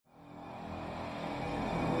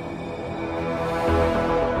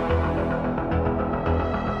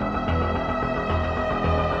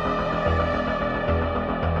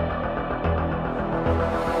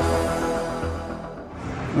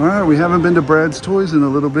All right, we haven't been to Brad's Toys in a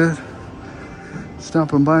little bit.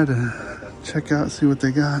 Stopping by to check out, see what they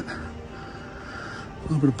got. A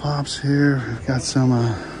little bit of Pops here. We've got some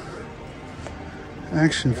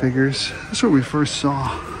action figures. That's where we first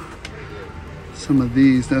saw some of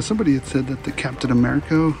these. Now, somebody had said that the Captain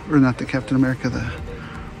America, or not the Captain America, the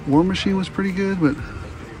War Machine was pretty good, but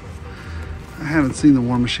I haven't seen the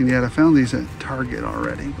War Machine yet. I found these at Target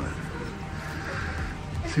already, but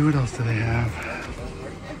let's see what else do they have.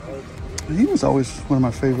 He was always one of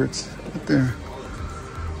my favorites. Right there.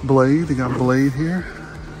 Blade, they got Blade here.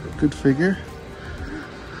 Good figure.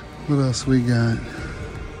 What else we got?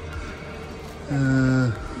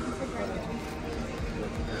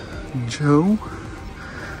 Joe.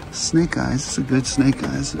 Snake Eyes. It's a good Snake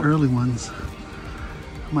Eyes. The early ones.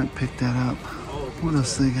 I might pick that up. What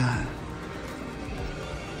else they got?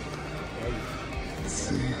 Let's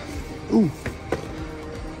see. Ooh.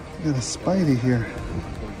 We got a Spidey here.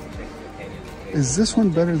 Is this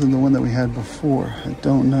one better than the one that we had before? I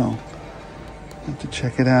don't know. I have to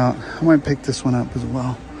check it out. I might pick this one up as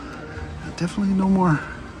well. Definitely no more.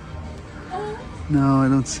 No, I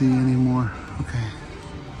don't see any more. Okay.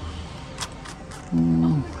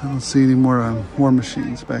 I don't see any more War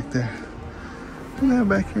Machines back there. What do they have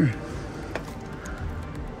back here?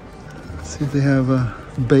 Let's see if they have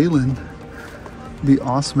Balin. It'd be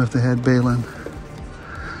awesome if they had Balin.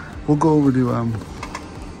 We'll go over to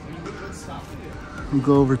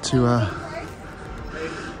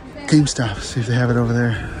GameStop, see if they have it over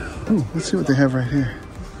there. Ooh, let's see what they have right here.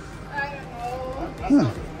 Huh.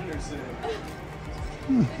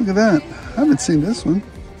 Oh, look at that. I haven't seen this one.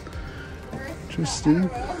 Interesting.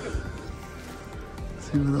 Let's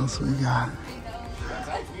see what else we got.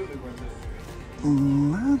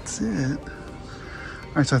 That's it.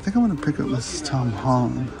 All right, so I think I'm going to pick up this Tom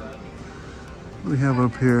Holland. What do we have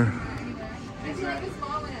up here?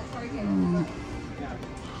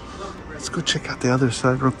 Let's go check out the other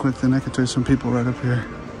side real quick, then I can tell you some people right up here.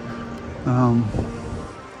 All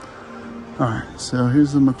right, so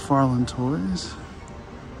here's the McFarlane toys.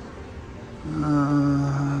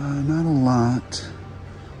 Not a lot.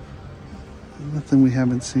 Nothing we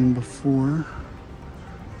haven't seen before.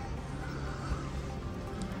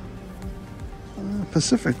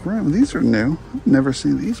 Pacific Rim, these are new. I've never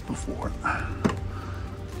seen these before.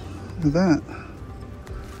 Look at that.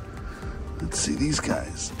 Let's see these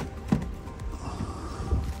guys.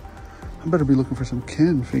 I better be looking for some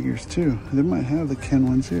Ken figures too. They might have the Ken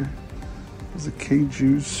ones here. There's the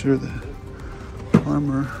K-Juice or the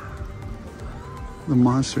Armor. The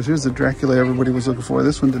monsters. Here's the Dracula everybody was looking for.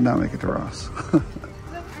 This one did not make it to Ross.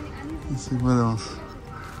 Let's see what else.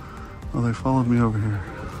 Oh, they followed me over here.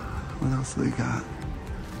 What else do they got? I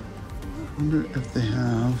wonder if they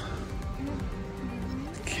have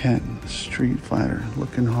Ken Street Fighter.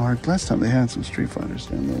 Looking hard. Last time they had some Street Fighters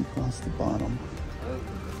down there across the bottom.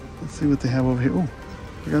 Let's see what they have over here. Oh,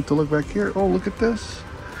 we got to look back here. Oh, look at this.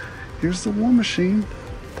 Here's the War Machine.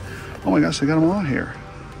 Oh my gosh, they got them all here.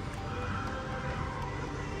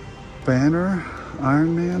 Banner,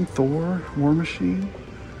 Iron Man, Thor, War Machine,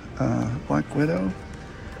 Black Widow.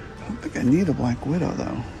 I don't think I need a Black Widow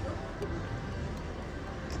though.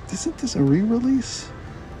 Isn't this a re-release?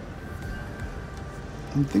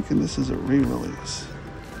 I'm thinking this is a re-release.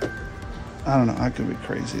 I don't know, I could be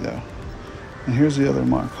crazy though. And here's the other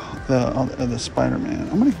mark, the Spider-Man.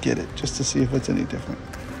 I'm gonna get it just to see if it's any different.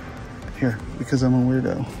 Here, because I'm a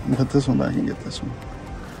weirdo. I'll put this one back and get this one.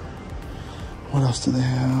 What else do they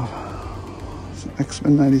have?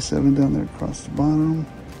 Xmen 97 down there across the bottom.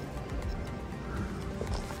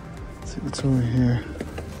 Let's see what's over here.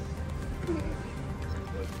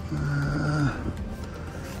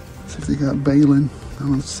 See if they got Balin. I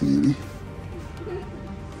don't see any.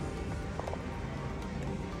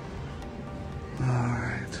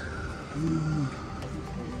 Alright.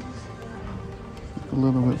 A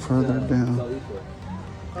little bit further down.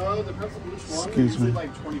 Excuse me.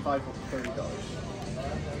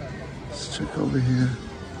 Let's check over here.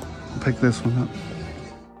 I'll pick this one up.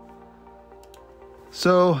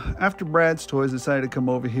 So after Brad's Toys decided to come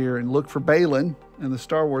over here and look for Balin in the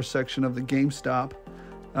Star Wars section of the GameStop.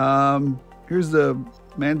 Here's the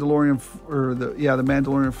Mandalorian, or the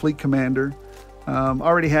Mandalorian Fleet Commander.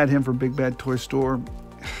 Already had him for Big Bad Toy Store.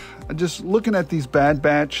 Just looking at these Bad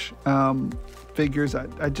Batch figures,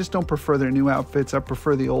 I just don't prefer their new outfits. I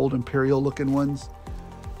prefer the old Imperial looking ones.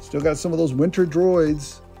 Still got some of those winter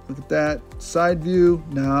droids. Look at that. Side view,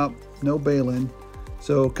 no Balin.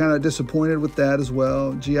 So kind of disappointed with that as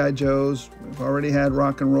well. G.I. Joes, we've already had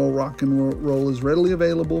Rock and Roll. Rock and Roll is readily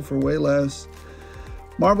available for way less.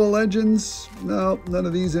 Marvel Legends, no, none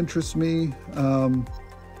of these interest me.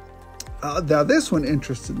 Now this one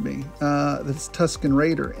interested me. That's Tusken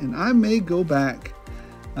Raider, and I may go back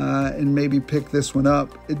and maybe pick this one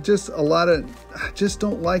up. It just I just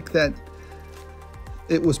don't like that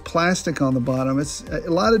it was plastic on the bottom. It's a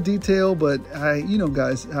lot of detail, but you know,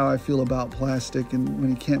 guys, how I feel about plastic and when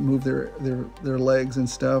you can't move their legs and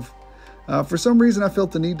stuff. For some reason, I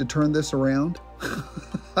felt the need to turn this around.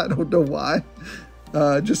 I don't know why.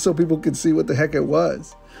 Just so people could see what the heck it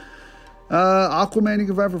was. Aquaman you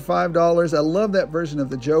can buy for $5. I love that version of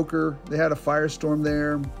the Joker. They had a Firestorm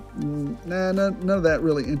there. Nah, none of that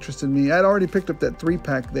really interested me. I'd already picked up that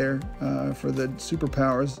 3-pack there for the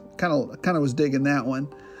superpowers. Kind of was digging that one.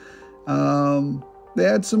 They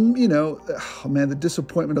had some, you know, oh man, the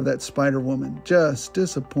disappointment of that Spider-Woman. Just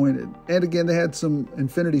disappointed. And again, they had some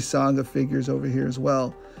Infinity Saga figures over here as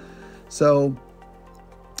well. So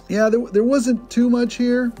yeah, there wasn't too much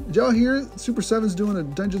here. Did y'all hear Super 7's doing a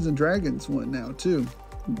Dungeons and Dragons one now too?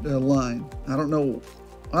 Line. I don't know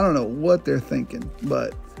what they're thinking,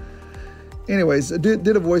 but anyways, I did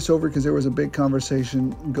a voiceover because there was a big conversation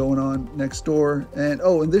going on next door. And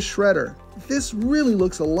and this shredder. This really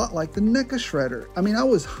looks a lot like the NECA shredder. I mean, I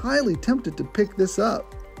was highly tempted to pick this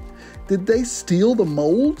up. Did they steal the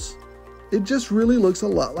molds? It just really looks a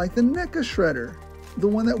lot like the NECA shredder, the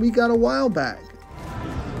one that we got a while back.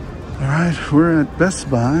 All right, we're at Best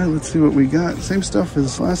Buy. Let's see what we got. Same stuff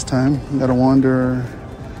as last time. Got a Wanderer,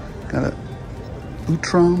 got a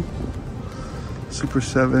Utrom, Super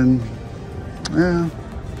 7. Yeah,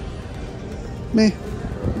 me.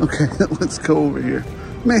 Okay, let's go over here.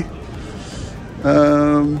 Me.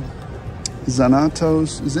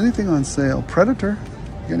 Xanatos. Is anything on sale? Predator.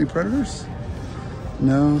 You got any Predators?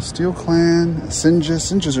 No. Steel Clan.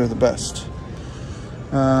 Sinjas are the best.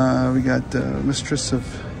 We got Mistress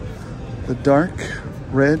of the Dark,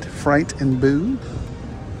 Red, Fright, and Boo.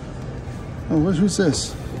 Oh, who's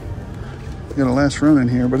this? We got a last run in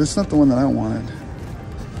here, but it's not the one that I wanted.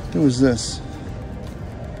 Who was this?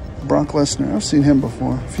 Brock Lesnar. I've seen him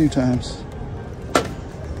before a few times.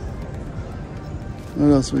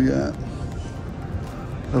 What else we got?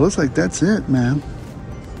 It looks like that's it, man.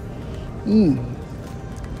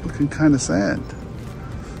 Looking kind of sad.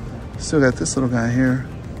 Still got this little guy here.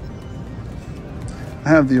 I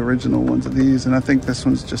have the original ones of these, and I think this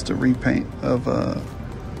one's just a repaint of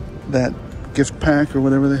that gift pack or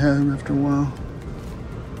whatever they had after a while.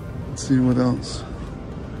 Let's see what else.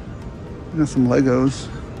 We got some Legos.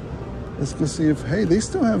 Let's go see if, hey, they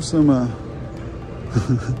still have some,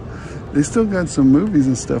 they still got some movies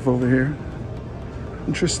and stuff over here.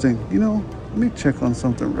 Interesting. You know, let me check on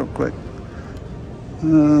something real quick.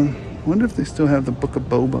 Wonder if they still have the Book of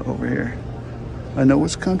Boba over here. I know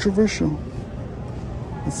it's controversial.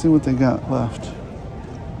 Let's see what they got left.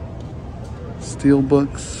 Steel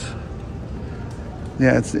books.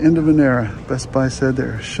 Yeah, it's the end of an era. Best Buy said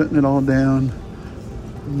they're shutting it all down.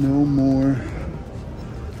 No more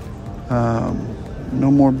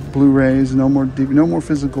Blu-rays, no more DVD, no more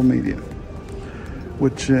physical media.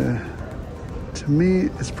 Which to me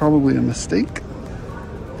is probably a mistake.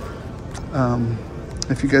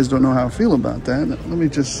 If you guys don't know how I feel about that, let me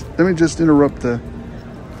just interrupt the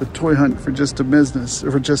toy hunt for just a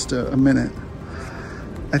minute.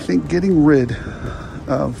 I think getting rid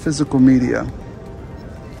of physical media,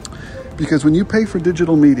 because when you pay for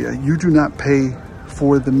digital media, you do not pay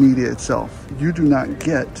for the media itself. You don't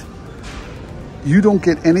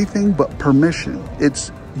get anything but permission.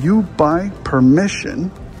 It's you buy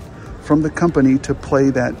permission from the company to play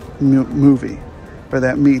that movie or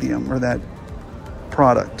that medium or that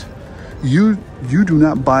product. You do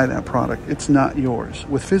not buy that product. It's not yours.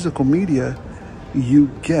 With physical media, you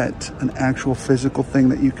get an actual physical thing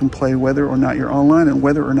that you can play whether or not you're online and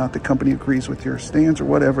whether or not the company agrees with your stance or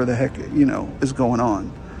whatever the heck, you know, is going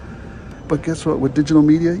on. But guess what? With digital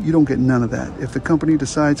media, you don't get none of that. If the company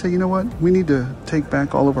decides, hey, you know what? We need to take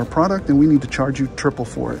back all of our product and we need to charge you triple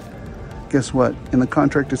for it. Guess what? In the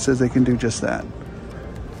contract, it says they can do just that.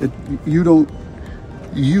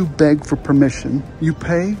 You beg for permission. You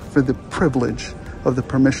pay for the privilege of the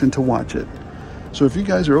permission to watch it. So if you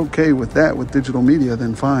guys are okay with that, with digital media,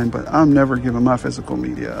 then fine. But I'm never giving my physical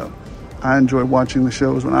media up. I enjoy watching the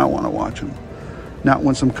shows when I want to watch them. Not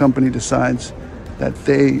when some company decides that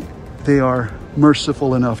they are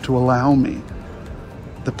merciful enough to allow me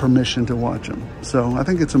the permission to watch them. So I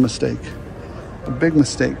think it's a mistake. A big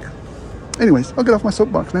mistake. Anyways, I'll get off my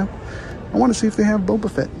soapbox now. I want to see if they have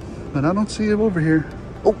Boba Fett. But I don't see it over here.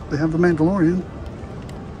 Oh, they have The Mandalorian.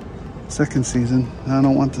 Second season. I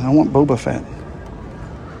want Boba Fett.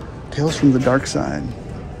 Tales from the Dark Side.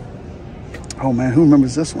 Oh man, who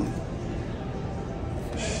remembers this one?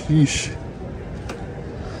 Sheesh.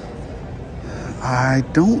 I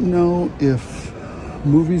don't know if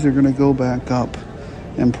movies are going to go back up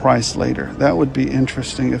in price later. That would be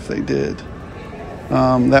interesting if they did.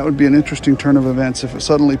 That would be an interesting turn of events if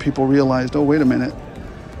suddenly people realized, oh, wait a minute.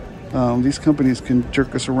 These companies can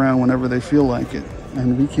jerk us around whenever they feel like it,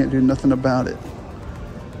 and we can't do nothing about it.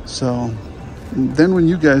 So then when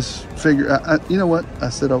you guys figure, you know what? I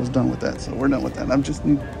said I was done with that, so we're done with that. I'm just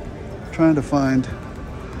trying to find,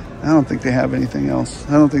 I don't think they have anything else.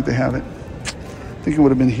 I don't think they have it. I think it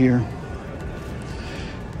would have been here.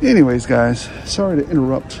 Anyways, guys, sorry to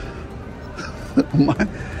interrupt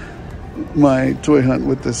my toy hunt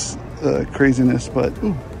with this craziness, but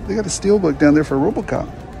ooh, they got a steelbook down there for RoboCop.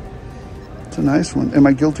 It's a nice one. And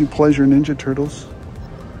my Guilty Pleasure Ninja Turtles.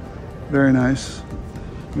 Very nice.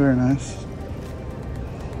 Very nice.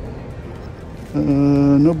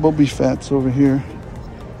 No Boba Fett's over here.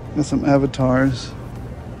 Got some avatars.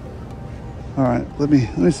 All right, let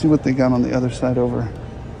me see what they got on the other side over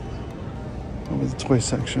the toy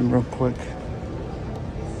section real quick.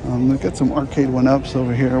 They've got some arcade 1-ups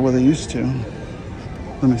over here where they used to.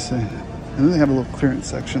 Let me see. And then they have a little clearance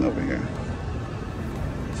section over here.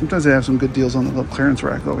 Sometimes they have some good deals on the little clearance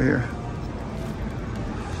rack over here.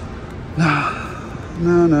 No.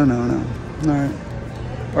 All right.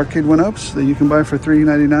 Arcade 1-ups that you can buy for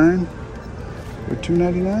 $3.99 or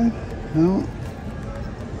 $2.99. No.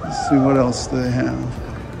 Let's see what else do they have.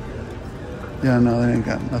 Yeah, no, they ain't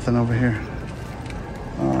got nothing over here.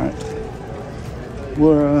 All right.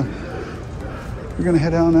 We're gonna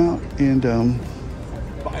head on out, and I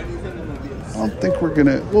don't think we're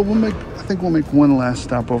gonna. Well, I think we'll make one last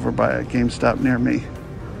stop over by a GameStop near me,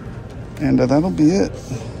 and that'll be it.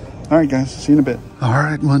 All right, guys. See you in a bit. All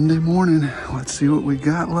right, Monday morning. Let's see what we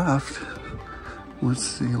got left. Let's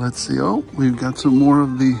see. Oh, we've got some more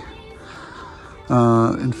of the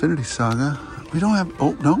Infinity Saga. We don't have.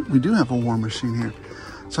 Oh no, we do have a War Machine here.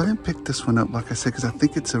 So I didn't pick this one up, like I said, because I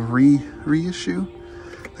think it's a reissue.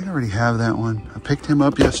 I think I already have that one. I picked him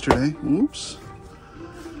up yesterday. Oops.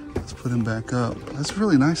 Let's put him back up. That's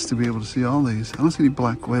really nice to be able to see all these. I don't see any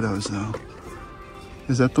Black Widows, though.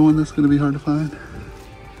 Is that the one that's going to be hard to find?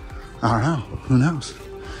 I don't know. Who knows?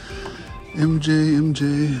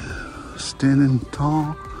 MJ, standing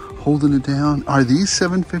tall, holding it down. Are these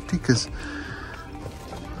 $7.50? Because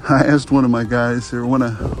I asked one of my guys, or one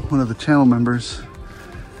of the channel members,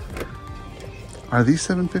 are these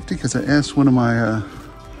 $7.50? Because I asked one of my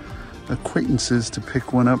acquaintances to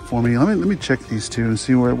pick one up for me. Let me check these two and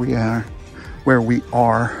see where we are.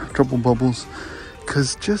 Trouble Bubbles.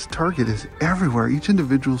 Because just Target is everywhere. Each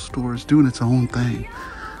individual store is doing its own thing.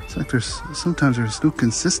 It's like sometimes there's no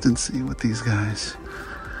consistency with these guys.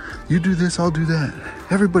 You do this, I'll do that.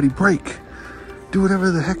 Everybody break. Do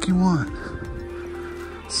whatever the heck you want.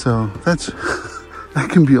 So that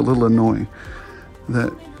can be a little annoying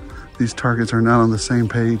that these Targets are not on the same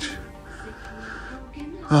page.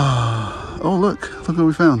 Oh, look what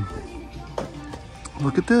we found.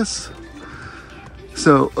 Look at this.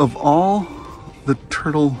 So of all the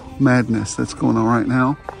turtle madness that's going on right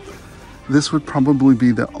now, this would probably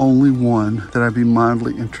be the only one that I'd be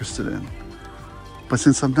mildly interested in. But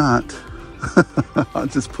since I'm not, I'll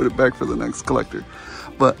just put it back for the next collector.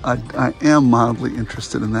 But I am mildly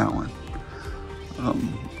interested in that one.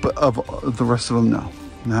 But of the rest of them,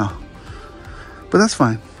 no. But that's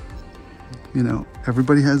fine. You know,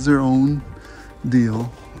 everybody has their own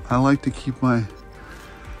deal. I like to keep my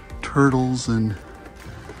turtles and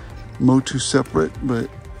Motu separate, but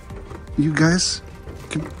you guys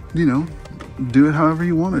can, you know, do it however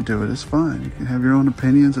you want to do it. It's fine. You can have your own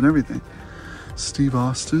opinions and everything. Steve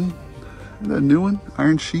Austin, that new one,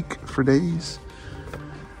 Iron Sheik for days.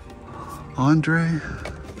 Andre.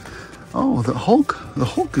 Oh, the Hulk. The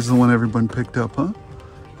Hulk is the one everyone picked up, huh?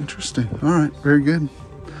 Interesting. All right, very good.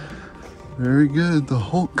 Very good. The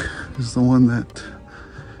Hulk is the one that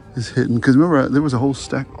is hidden. Because remember, there was a whole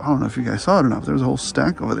stack. I don't know if you guys saw it or not. But there was a whole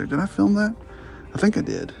stack over there. Did I film that? I think I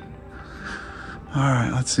did. All right,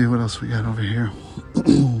 let's see what else we got over here.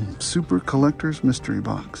 Super Collector's Mystery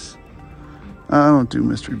Box. I don't do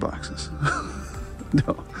mystery boxes.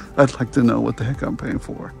 No, I'd like to know what the heck I'm paying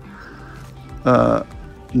for.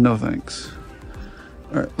 No thanks.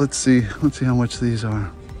 All right, let's see how much these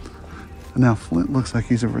are. Now Flint looks like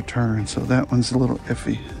he's a return, so that one's a little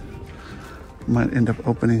iffy. Might end up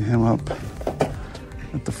opening him up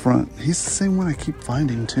at the front. He's the same one I keep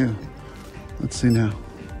finding too. Let's see now.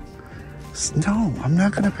 No, I'm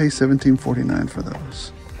not gonna pay $17.49 for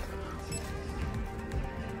those.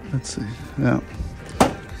 Let's see. No,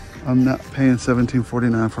 I'm not paying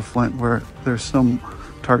 $17.49 for Flint, where there's some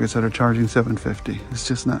Targets that are charging $7.50. It's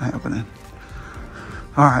just not happening.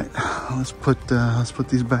 All right, let's put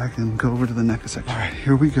these back and go over to the NECA section. All right,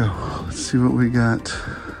 here we go. Let's see what we got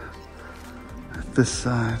at this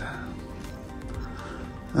side.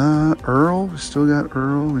 Earl, we still got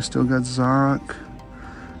Earl. We still got Zarok.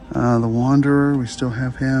 The Wanderer, we still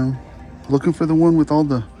have him. Looking for the one with all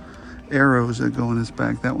the arrows that go in his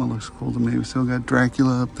back. That one looks cool to me. We still got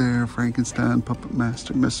Dracula up there, Frankenstein, Puppet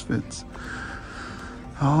Master, Misfits.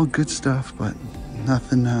 All good stuff, but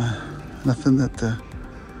nothing that the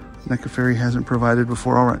NECA Ferry hasn't provided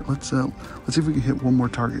before. All right, let's see if we can hit one more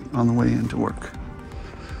target on the way into work.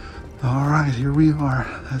 All right, here we are,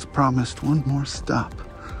 as promised. One more stop.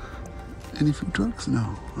 Any food trucks?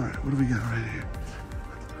 No. All right, what do we got right here?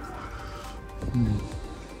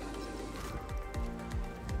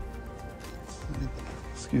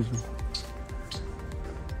 Excuse me.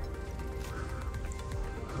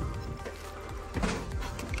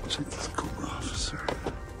 Check this Cobra officer.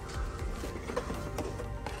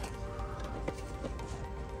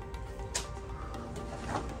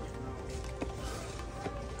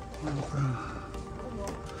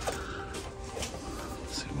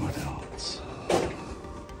 Let's see what else.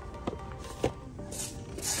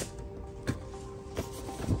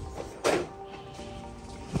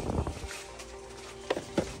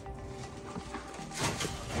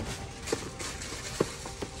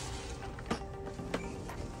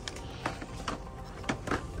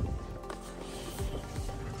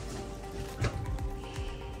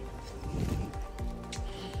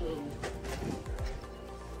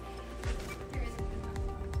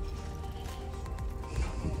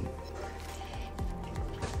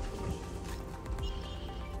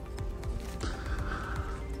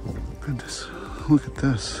 Goodness, look at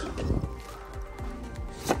this.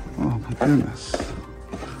 Oh my goodness.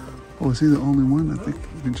 Oh, is he the only one? I think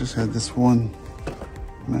we just had this one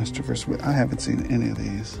Masterverse. I haven't seen any of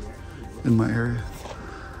these in my area.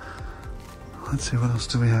 Let's see, what else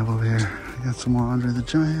do we have over here? We got some more Andre the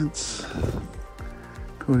Giants.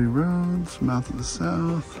 Cody Rhodes, Mouth of the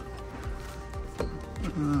South.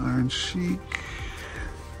 Iron Sheik.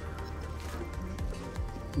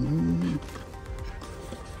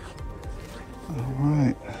 All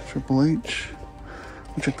right, Triple H.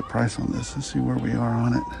 We'll check the price on this and see where we are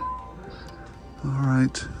on it. All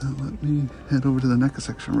right, let me head over to the NECA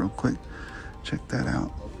section real quick. Check that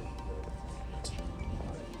out.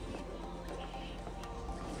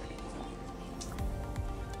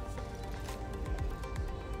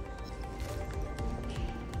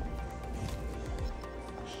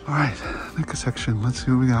 All right, NECA section. Let's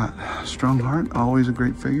see what we got. Strong Heart, always a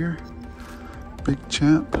great figure. Big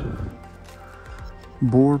Champ.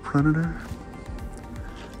 Boar Predator,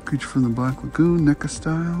 Creature from the Black Lagoon, NECA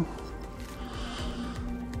style.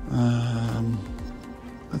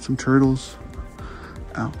 Got some turtles.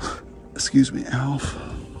 Alf. Excuse me, Alf.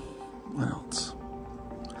 What else?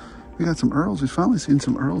 We got some Earls. We've finally seen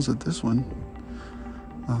some Earls at this one.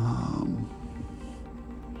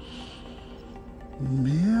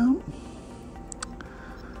 Yeah.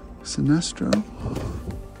 Sinestro.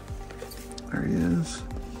 There he is.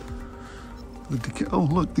 Oh,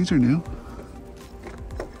 look, these are new.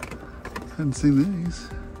 Hadn't seen these.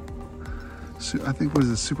 I think, what is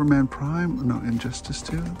this, Superman Prime? No, Injustice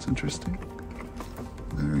 2. That's interesting.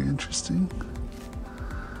 Very interesting.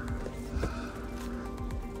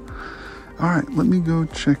 All right, let me go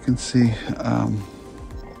check and see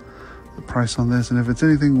the price on this. And if it's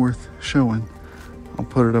anything worth showing, I'll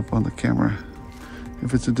put it up on the camera.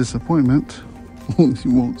 If it's a disappointment, you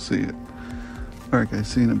won't see it. All right, guys,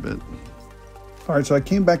 see you in a bit. All right, so I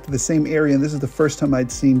came back to the same area, and this is the first time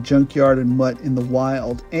I'd seen Junkyard and Mutt in the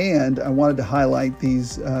wild. And I wanted to highlight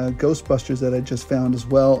these Ghostbusters that I just found as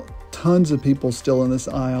well. Tons of people still in this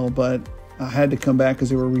aisle, but I had to come back because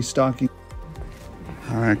they were restocking.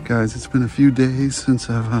 All right, guys, it's been a few days since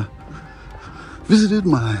I've visited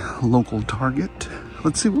my local Target.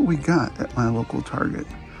 Let's see what we got at my local Target.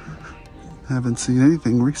 I haven't seen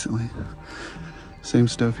anything recently. Same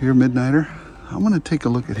stuff here, Midnighter. I'm going to take a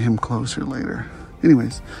look at him closer later.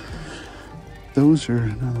 Anyways, those are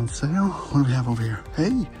not on sale. What do we have over here?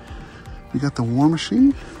 Hey, we got the War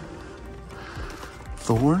Machine.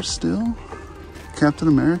 Thor still. Captain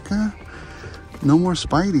America. No more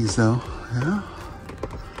Spideys though. Yeah.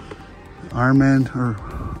 Iron Man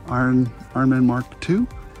Mark II.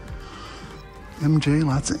 MJ,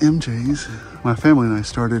 lots of MJs. My family and I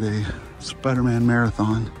started a Spiderman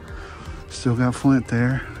marathon. Still got Flint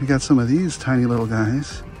there. We got some of these tiny little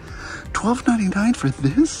guys. $12.99 for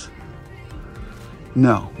this?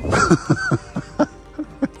 No.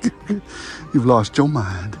 You've lost your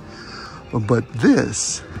mind. But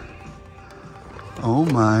this, oh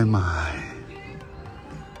my.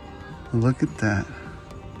 Look at that.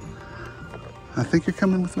 I think you're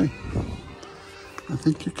coming with me. I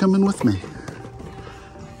think you're coming with me.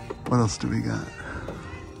 What else do we got?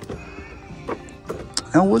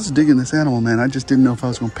 I was digging this animal, man. I just didn't know if I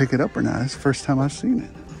was going to pick it up or not. It's the first time I've seen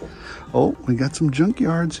it. Oh, we got some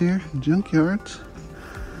junkyards here. Junkyards.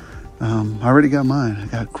 I already got mine. I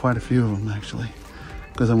got quite a few of them, actually.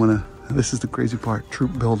 Because I want to, this is the crazy part,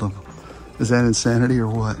 troop build them. Is that insanity or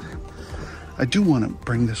what? I do want to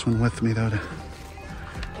bring this one with me, though.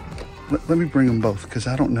 Let me bring them both, because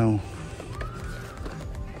I don't know.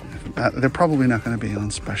 They're probably not going to be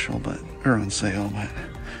on special, or on sale, but.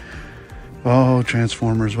 Oh,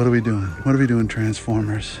 Transformers, what are we doing? What are we doing,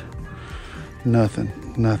 Transformers? Nothing.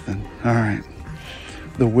 All right.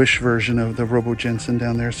 The Wish version of the Robo Jensen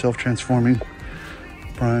down there, self-transforming.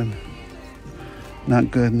 Prime.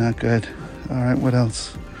 Not good. All right, what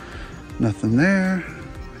else? Nothing there.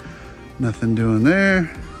 Nothing doing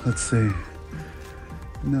there. Let's see.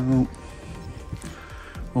 No.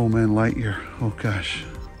 Oh man, Lightyear. Oh gosh.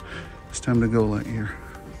 It's time to go, Lightyear.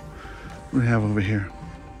 What do we have over here?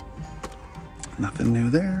 Nothing new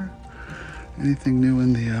there. Anything new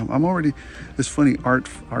in the, I'm already, it's funny, Art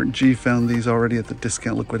G found these already at the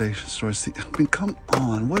discount liquidation store. See, I mean, come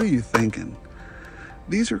on, what are you thinking?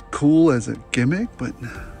 These are cool as a gimmick, but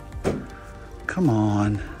come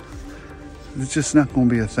on. It's just not going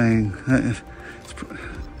to be a thing. The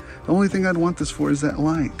only thing I'd want this for is that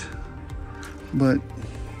light. But,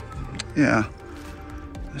 yeah,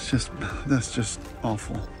 that's just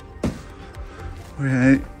awful.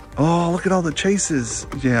 Right. Oh, look at all the chases.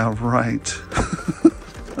 Yeah, right.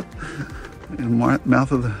 And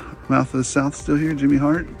Mouth of the South still here. Jimmy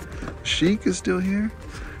Hart. Sheik is still here.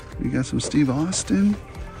 We got some Steve Austin.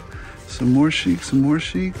 Some more Sheik.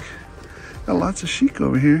 Got lots of Sheik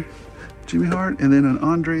over here. Jimmy Hart, and then an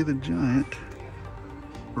Andre the Giant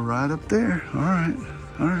right up there. All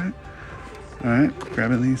right.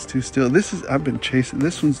 Grabbing these two still. I've been chasing.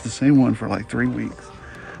 This one's the same one for like 3 weeks.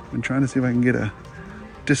 I've been trying to see if I can get a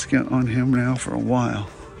discount on him now for a while.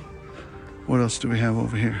 What else do we have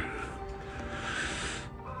over here?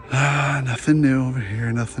 Nothing new over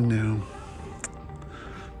here. Nothing new.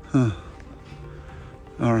 Huh.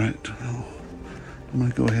 All right. Well, I'm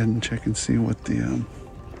gonna go ahead and check and see what the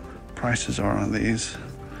prices are on these.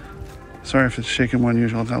 Sorry if it's shaking more than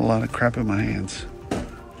usual. I've got a lot of crap in my hands.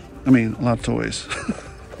 I mean, a lot of toys.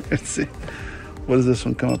 Let's see. What does this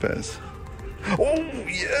one come up as? Oh,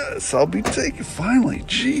 yes, I'll be taking, finally.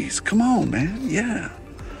 Jeez, come on, man. Yeah.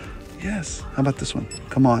 Yes. How about this one?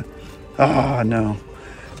 Come on. Ah, no.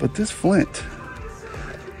 But this Flint,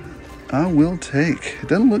 I will take. It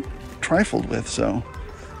doesn't look trifled with, so.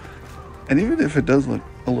 And even if it does look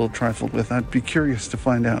a little trifled with, I'd be curious to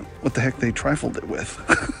find out what the heck they trifled it with.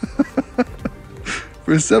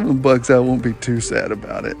 For $7, I won't be too sad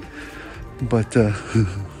about it. But,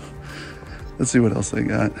 let's see what else they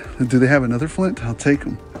got. Do they have another Flint? I'll take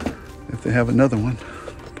them if they have another one.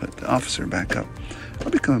 But the officer, back up. I'll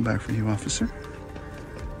be coming back for you, officer.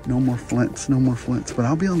 No more Flints. But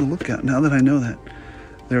I'll be on the lookout now that I know that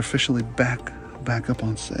they're officially back up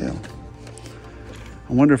on sale.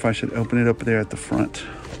 I wonder if I should open it up there at the front.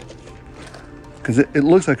 Because it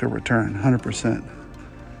looks like a return, 100%.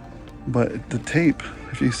 But the tape,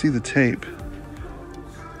 if you see the tape,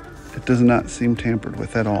 it does not seem tampered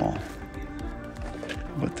with at all.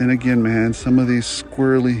 But then again, man, some of these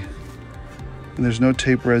squirrely, and there's no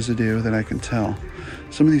tape residue that I can tell.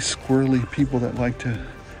 Some of these squirrely people that like to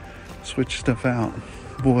switch stuff out,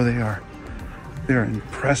 boy, they're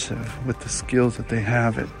impressive with the skills that they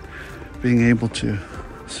have at being able to,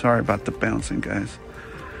 sorry about the bouncing, guys.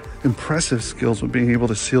 Impressive skills with being able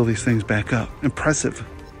to seal these things back up. Impressive.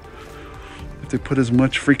 If they put as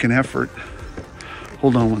much freaking effort,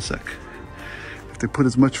 hold on one sec. If they put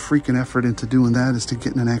as much freaking effort into doing that as to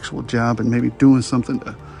getting an actual job and maybe doing something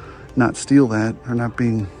to not steal that or not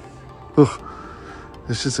being, ugh,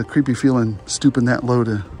 it's just a creepy feeling stooping that low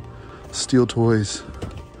to steal toys.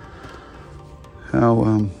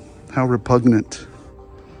 How repugnant.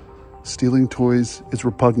 Stealing toys is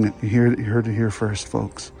repugnant. You heard it here first,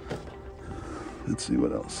 folks. Let's see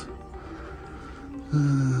what else.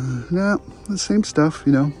 No, the same stuff,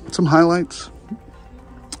 you know. Some highlights.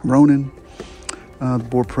 Ronin, the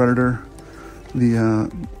Boar Predator, the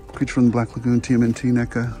Creature from the Black Lagoon, TMNT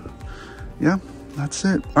NECA. Yeah, that's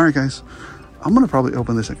it. All right, guys. I'm going to probably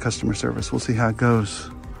open this at customer service. We'll see how it goes.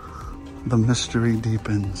 The mystery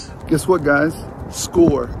deepens. Guess what, guys?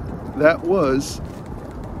 Score. That was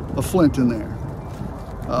a Flint in there.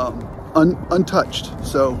 Untouched.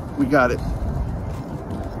 So we got it.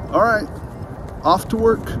 All right. Off to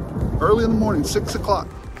work early in the morning, 6 o'clock.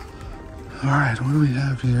 All right, what do we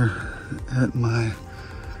have here at my...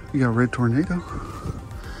 We got Red Tornado.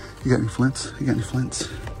 You got any flints? You got any flints?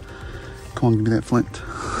 Come on, give me that flint.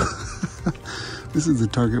 This is the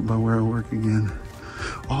Target by where I work again.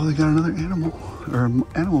 Oh, they got another animal, or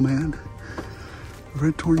Animal Man.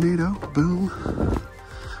 Red Tornado, boom.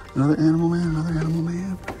 Another Animal Man, another Animal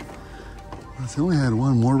Man. They only had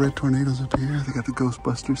one. More Red Tornadoes up here. They got the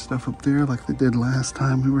Ghostbusters stuff up there like they did last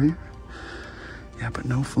time we were here. Yeah, but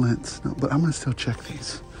no flints. No, but I'm gonna still check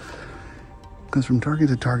these. Because from Target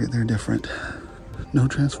to Target, they're different. No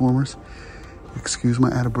Transformers. Excuse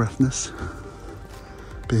my out-of-breathness.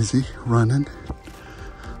 Busy, running.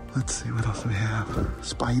 Let's see, what else do we have?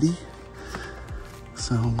 Spidey.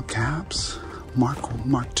 Some caps. Mark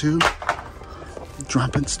II.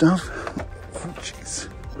 Dropping stuff. Oh, jeez.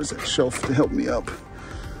 Where's that shelf to help me up?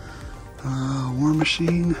 War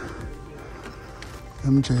Machine.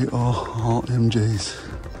 MJ, all MJs.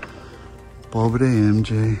 Bulbaday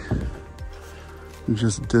MJ. I'm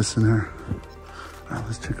just dissing her. All right,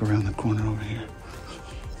 let's check around the corner over here.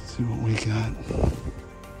 See what we got.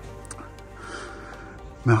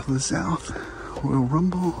 Mouth of the South. Royal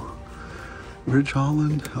Rumble. Ridge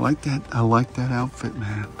Holland. I like that outfit,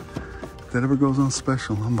 man. If that ever goes on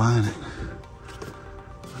special, I'm buying it.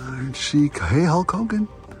 Iron Sheik. Hey, Hulk Hogan.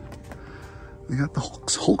 They got the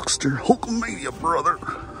Hulkster, Hulkamania, brother.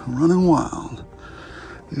 Running wild.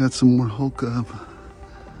 They got some more Hulk up.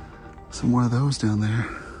 Some more of those down there.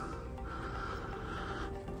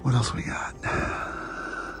 What else we got?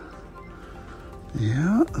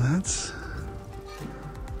 Yeah,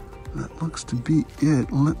 that looks to be it.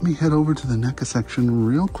 Let me head over to the NECA section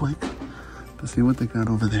real quick to see what they got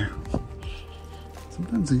over there.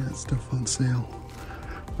 Sometimes they got stuff on sale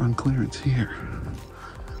or on clearance here.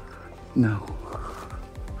 No.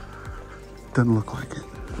 Doesn't look like it.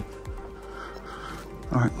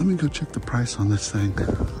 All right, let me go check the price on this thing.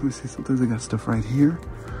 Let me see, sometimes they got stuff right here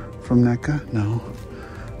from NECA. No.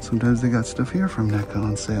 Sometimes they got stuff here from NECA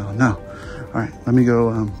on sale. No. All right, let me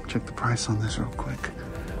go check the price on this real quick.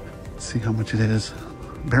 See how much it is.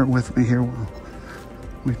 Bear with me here while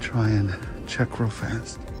we try and check real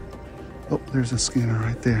fast. Oh, there's a scanner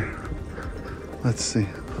right there. Let's see.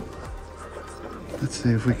 Let's see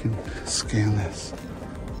if we can scan this.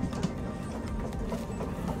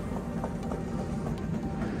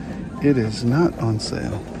 It is not on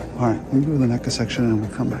sale. All right, let me go to the NECA section and we'll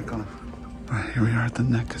come back on. All right, here we are at the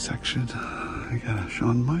NECA section. I got a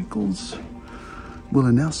Shawn Michaels,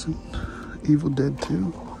 Willie Nelson, Evil Dead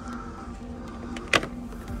 2,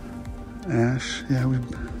 Ash. Yeah,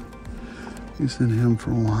 we've seen him for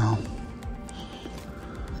a while.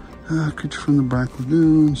 Creature from the Black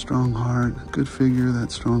Lagoon, Strong Heart, good figure,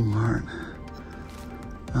 that Strong Heart.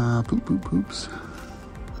 Poops.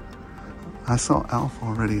 I saw Alpha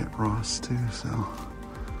already at Ross too, so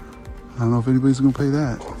I don't know if anybody's gonna pay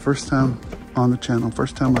that. First time on the channel,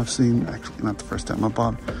 first time I've seen, actually not the first time I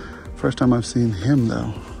bought, first time I've seen him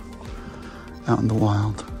though, out in the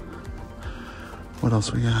wild. What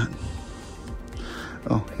else we got?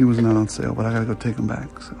 Oh, he was not on sale, but I gotta go take him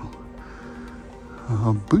back, so.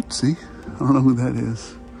 Bootsy, I don't know who that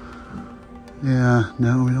is. Yeah,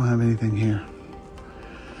 no, we don't have anything here.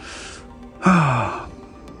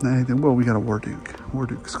 Anything, well, we got a Warduke.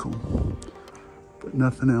 Warduke's cool. But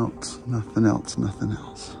nothing else.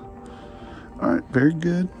 All right, very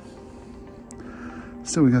good.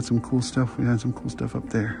 Still, we got some cool stuff. We had some cool stuff up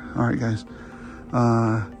there. All right, guys.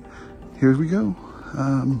 Here we go.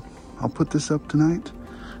 I'll put this up tonight.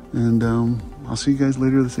 And I'll see you guys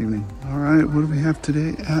later this evening. All right, what do we have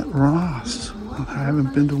today at Ross? I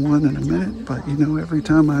haven't been to one in a minute, but you know, every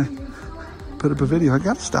time I put up a video, I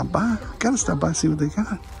gotta stop by. See what they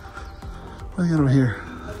got. What do they got over here?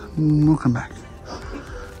 We'll come back.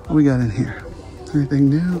 What we got in here? Anything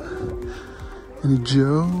new? Any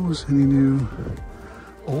Joes? Any new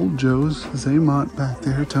old Joes? Xmen back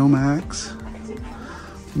there, Tomax.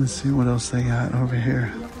 Let's see what else they got over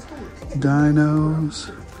here.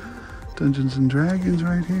 Dinos. Dungeons and Dragons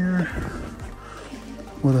right here.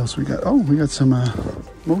 What else we got? Oh, we got some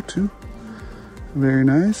Motu. Very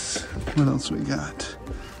nice. What else we got?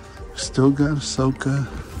 Still got Ahsoka.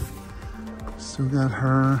 Still got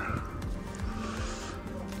her.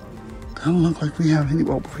 Doesn't look like we have any.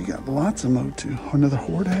 Well, we got lots of Motu. Another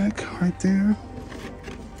Hordak right there.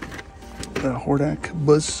 Got a Hordak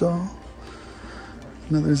Buzzsaw.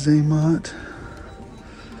 Another Xmen.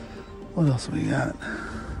 What else we got?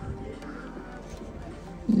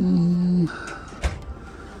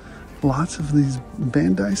 Lots of these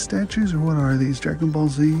Bandai statues, or what are these? Dragon Ball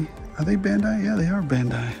Z? Are they Bandai? Yeah, they are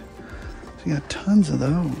Bandai. So you got tons of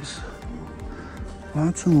those.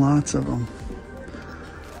 Lots and lots of them.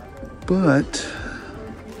 But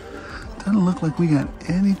doesn't look like we got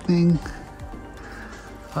anything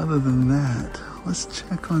other than that. Let's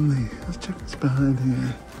check what's behind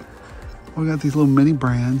here. We got these little mini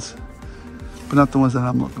brands, but not the ones that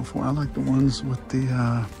I'm looking for. I like the ones with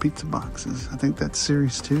the pizza boxes. I think that's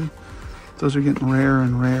series 2. Those are getting rarer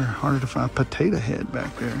and rarer. Harder to find. Potato head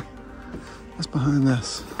back there. What's behind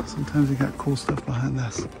this? Sometimes you got cool stuff behind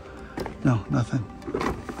this. No, nothing.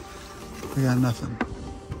 We got nothing.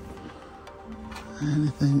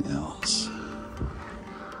 Anything else?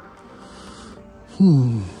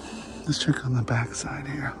 Let's check on the back side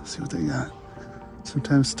here. Let's see what they got.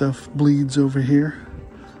 Sometimes stuff bleeds over here.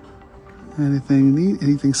 Anything neat?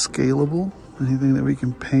 Anything scalable? Anything that we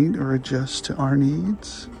can paint or adjust to our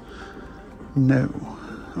needs? No.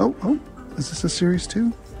 Oh, is this a series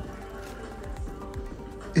 2?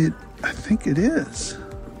 I think it is.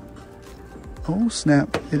 Oh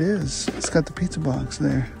snap, it is. It's got the pizza box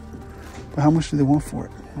there. But how much do they want for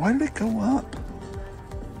it? Why did it go up?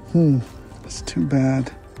 That's too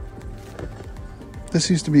bad. This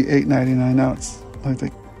used to be $8.99. Now it's like they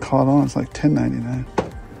caught on. It's like $10.99.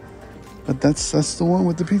 But that's the one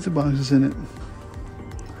with the pizza boxes in it.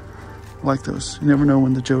 I like those. You never know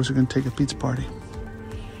when the Joes are going to take a pizza party.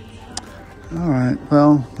 All right.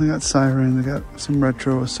 Well, we got Siren. We got some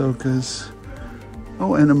retro Ahsokas.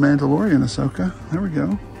 Oh, and a Mandalorian Ahsoka. There we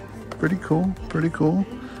go. Pretty cool. Pretty cool.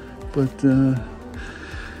 But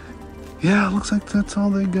yeah, looks like that's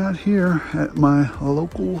all they got here at my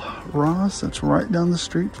local Ross. That's right down the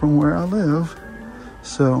street from where I live.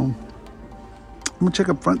 So I'm gonna check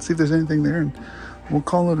up front, see if there's anything there, and we'll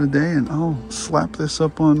call it a day, and I'll slap this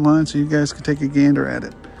up online so you guys can take a gander at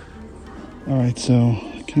it. All right, so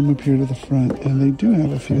I came up here to the front, and they do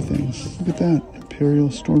have a few things. Look at that, Imperial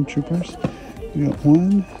Stormtroopers. We got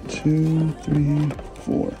 1, 2, 3,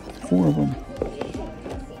 4. 4 of them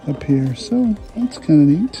up here, so that's kind of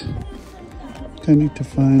neat. Kind of neat to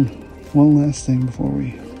find one last thing before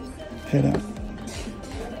we head out.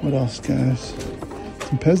 What else, guys?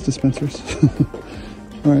 Some Pez dispensers.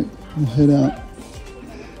 All right, we'll head out.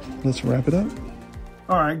 Let's wrap it up.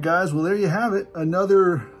 All right, guys, well, there you have it.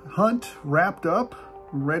 Another hunt wrapped up,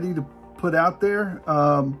 ready to put out there.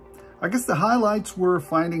 I guess the highlights were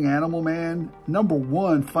finding Animal Man. Number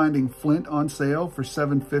 1, finding Flint on sale for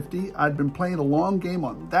 $7.50. I'd been playing a long game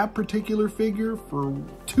on that particular figure for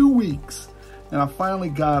 2 weeks, and I finally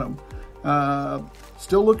got him.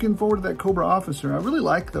 Still looking forward to that Cobra Officer. I really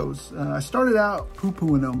like those. I started out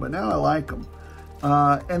poo-pooing them, but now I like them.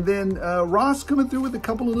 And then Ross coming through with a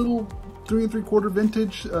couple of little 3 3/4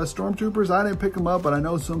 vintage Stormtroopers. I didn't pick them up, but I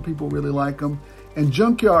know some people really like them. And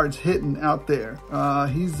Junkyard's hitting out there.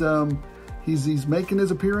 He's making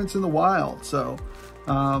his appearance in the wild. So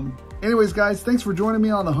anyways, guys, thanks for joining me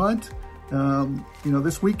on the hunt. You know,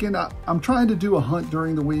 this weekend I'm trying to do a hunt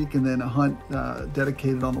during the week and then a hunt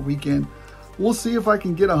dedicated on the weekend. We'll see if I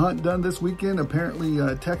can get a hunt done this weekend. Apparently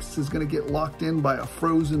Texas is going to get locked in by a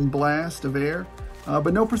frozen blast of air,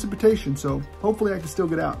 but no precipitation, so hopefully I can still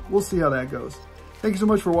get out. We'll see how that goes. Thank you so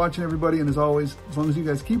much for watching, everybody, and as always, as long as you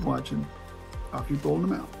guys keep watching, I'll keep rolling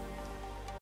them out.